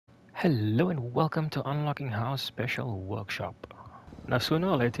Hello and welcome to Unlocking House Special Workshop. Now, sooner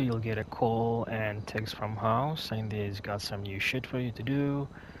or later, you'll get a call and text from House saying they've got some new shit for you to do.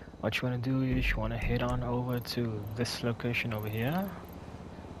 What you want to do is you want to head on over to this location over here.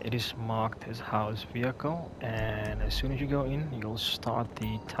 It is marked as House Vehicle, and as soon as you go in, you'll start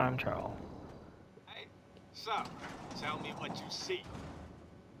the time trial. Hey, so, tell me what you see.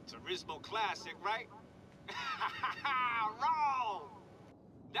 Turismo classic, right? Wrong!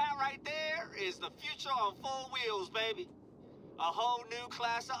 That right there is the future on four wheels, baby. A whole new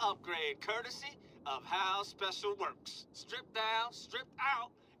class of upgrade, courtesy of how Special works. Stripped down, stripped out,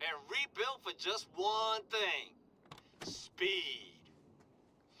 and rebuilt for just one thing. Speed.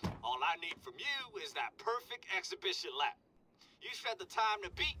 All I need from you is that perfect exhibition lap. You set the time to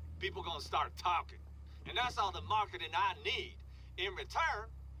beat, people gonna start talking. And that's all the marketing I need. In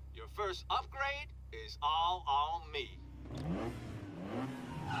return, your first upgrade is all on me.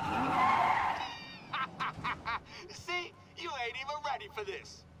 See, you ain't even ready for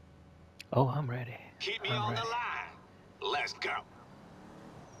this. Oh, I'm ready. Keep me I'm on ready. the line. Let's go.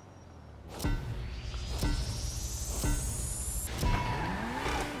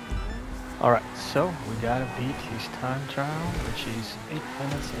 Alright, so we gotta beat his time trial, which is 8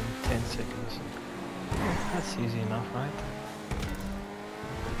 minutes and 10 seconds. That's easy enough, right?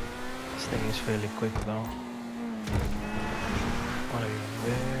 This thing is fairly quick though. Want to be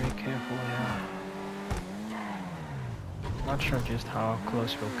very careful here. Not sure just how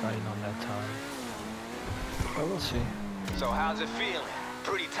close we'll cut in on that time, but we'll see. So how's it feeling?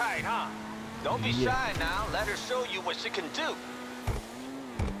 Pretty tight, huh? Don't be shy now. Let her show you what she can do.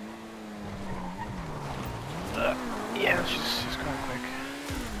 Yeah, she's quite quick.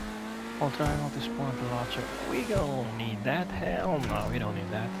 While trying not to spawn the launcher. We don't need that. Hell no, we don't need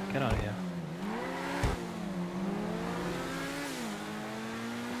that. Get out of here.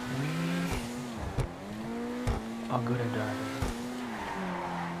 We are good at driving.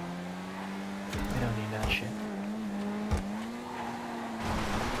 We don't need that shit.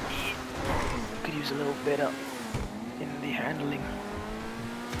 Could use a little better in the handling.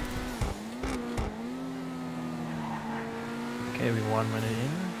 Okay, we're 1 minute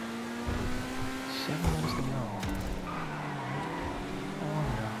in. 7 minutes to go. I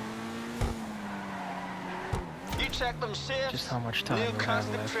wonder You check them shifts. just how much time New we have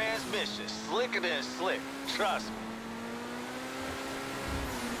custom left. transmission, slicker than slick. Trust me.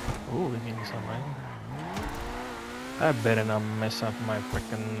 Ooh, we're getting some rain. I better not mess up my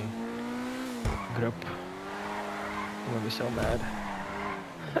freaking grip. I'm gonna be so mad.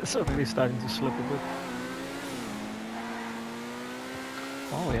 It's already starting to slip a bit.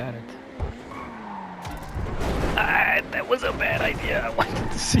 Oh, we had it. That was a bad idea. I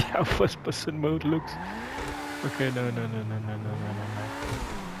wanted to see how first person mode looks. Okay, no.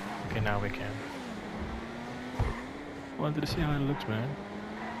 Okay, now we can. Wanted to see how it looks, man.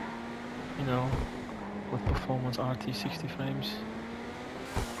 You know, with performance RT 60 frames.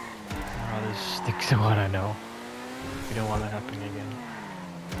 I'd rather stick to what I know. We don't want that happening again.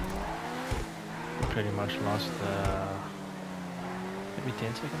 We pretty much lost maybe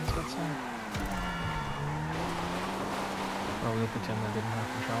 10 seconds, let's say. Or we'll pretend I didn't have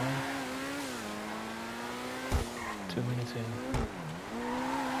control. 2 minutes in.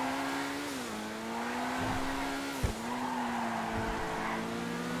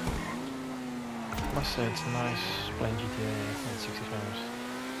 Must say it's nice playing GTA at 60 frames.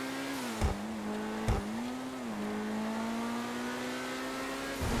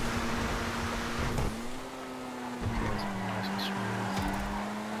 Feels nice and smooth.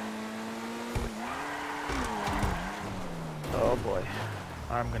 Oh boy,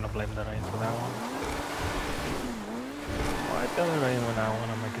 I'm gonna blame the rain for that one. Why tell the rain when I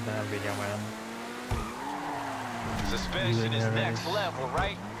wanna make a damn video, man? Suspension is next level,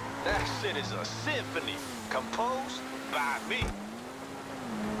 right? That shit is a symphony, composed by me.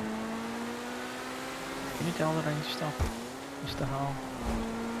 Can you tell the rain to stop, Mr. Howe?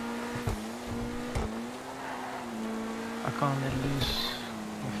 I can't let loose.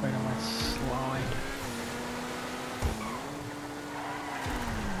 I'm afraid I might slide.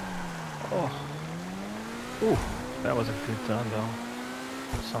 Oh. Ooh, that was a good turn though.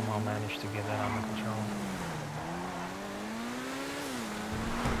 Somehow managed to get that under control.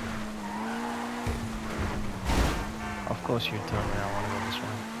 Of course you turn me, I want to go this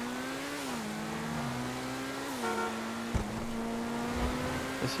way.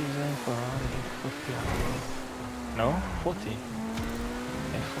 This is a Ferrari 50. No? 40. Yeah,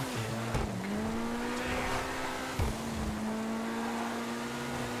 40, I think.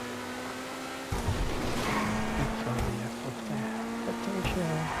 Ferrari F50. But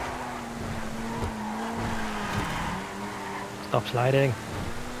Stop sliding.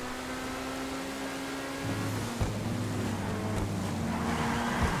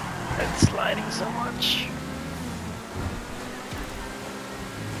 It's sliding so much.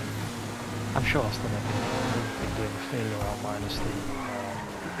 I'm sure I'll still make it doing failure or minus the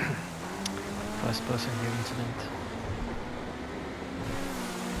first person view incident.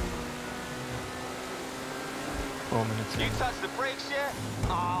 Four minutes in. You touch the brakes yet?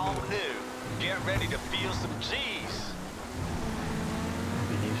 Oh no. Get ready to feel some G's. I've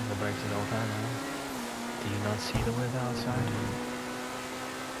been using the brakes the whole time now. Do you not see the weather outside?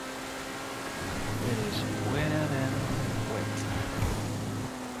 It is wetter than wet.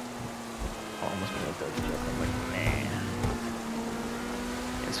 Almost made a dirty joke. I'm like, man.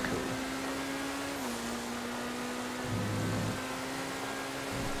 It's cool.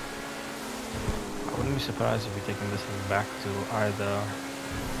 I wouldn't be surprised if we're taking this thing back to either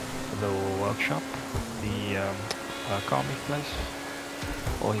the workshop, the comic place,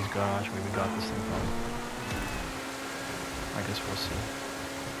 or his garage where we got this thing from. I guess we'll see.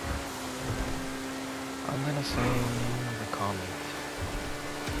 I'm gonna say the comic.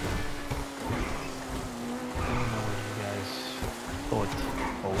 I don't know what you guys thought.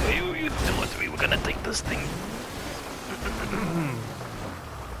 Oh, we thought we were gonna take this thing.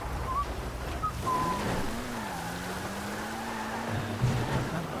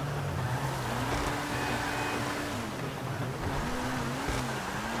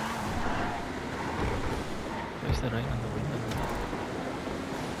 Where's the rain on the window?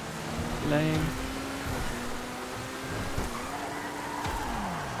 Lame.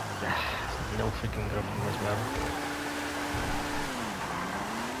 No freaking grip on this map.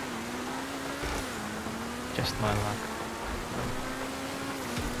 Just my luck.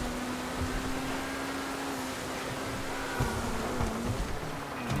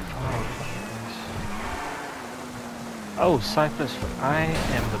 Oh, Cypress. I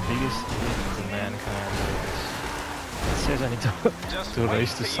am the biggest idiot to mankind. It says I need to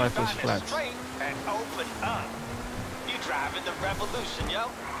race to Cypress Flats. And open up. You driving the revolution,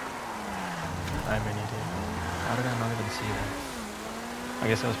 yo. I'm an idiot. How did I not even see that? I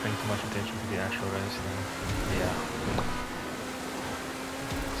guess I was paying too much attention to the actual race thing. Yeah.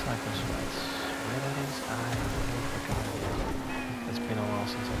 Cypress Flats. Where that is, I have no freaking idea. It's been a while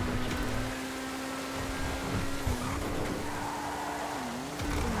since I've been here.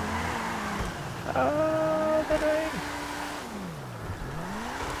 Ah, the rain!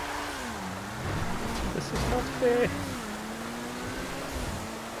 This is not fair.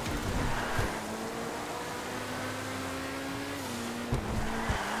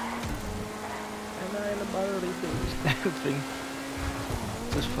 And I am about to reduce everything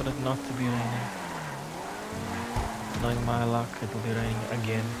just for it not to be raining. Knowing my luck, it will be raining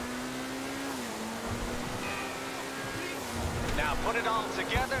again. Now put it all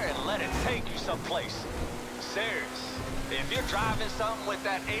together and let it take you someplace. Serious. If you're driving something with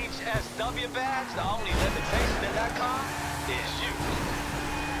that HSW badge, the only limitation in that car is you.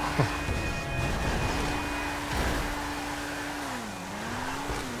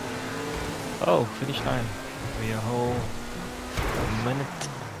 Oh, finish line. We a whole minute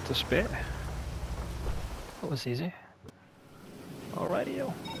to spare. That was easy. Alrighty,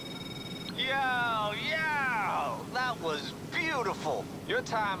 yo. Yo, that was beautiful. Your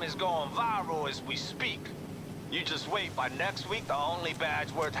time is going viral as we speak. You just wait, by next week the only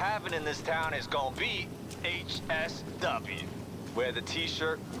badge worth having in this town is gonna be HSW. Wear the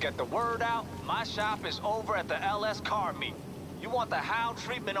t-shirt, get the word out, my shop is over at the LS car meet. You want the hound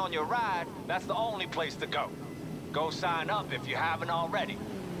treatment on your ride, that's the only place to go. Go sign up if you haven't already.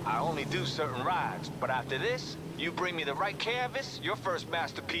 I only do certain rides, but after this, you bring me the right canvas, your first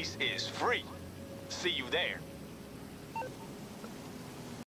masterpiece is free. See you there.